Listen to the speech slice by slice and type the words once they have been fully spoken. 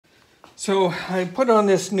So I put on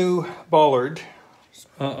this new bollard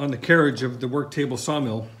on the carriage of the Worktable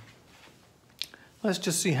Sawmill. Let's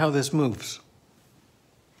just see how this moves.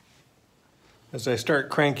 As I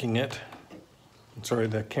start cranking it, I'm sorry,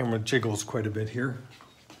 the camera jiggles quite a bit here.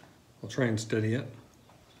 I'll try and steady it.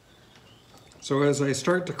 So as I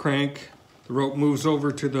start to crank, the rope moves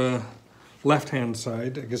over to the left-hand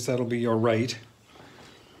side. I guess that'll be your right.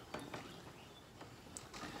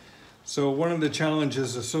 So one of the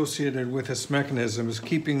challenges associated with this mechanism is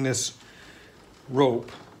keeping this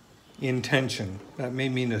rope in tension. That may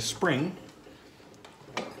mean a spring.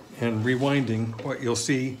 And rewinding, what you'll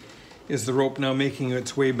see is the rope now making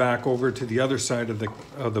its way back over to the other side of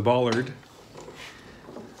the bollard.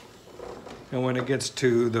 And when it gets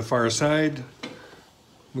to the far side,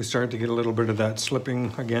 we start to get a little bit of that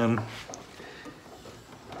slipping again.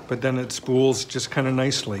 But then it spools just kind of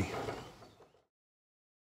nicely.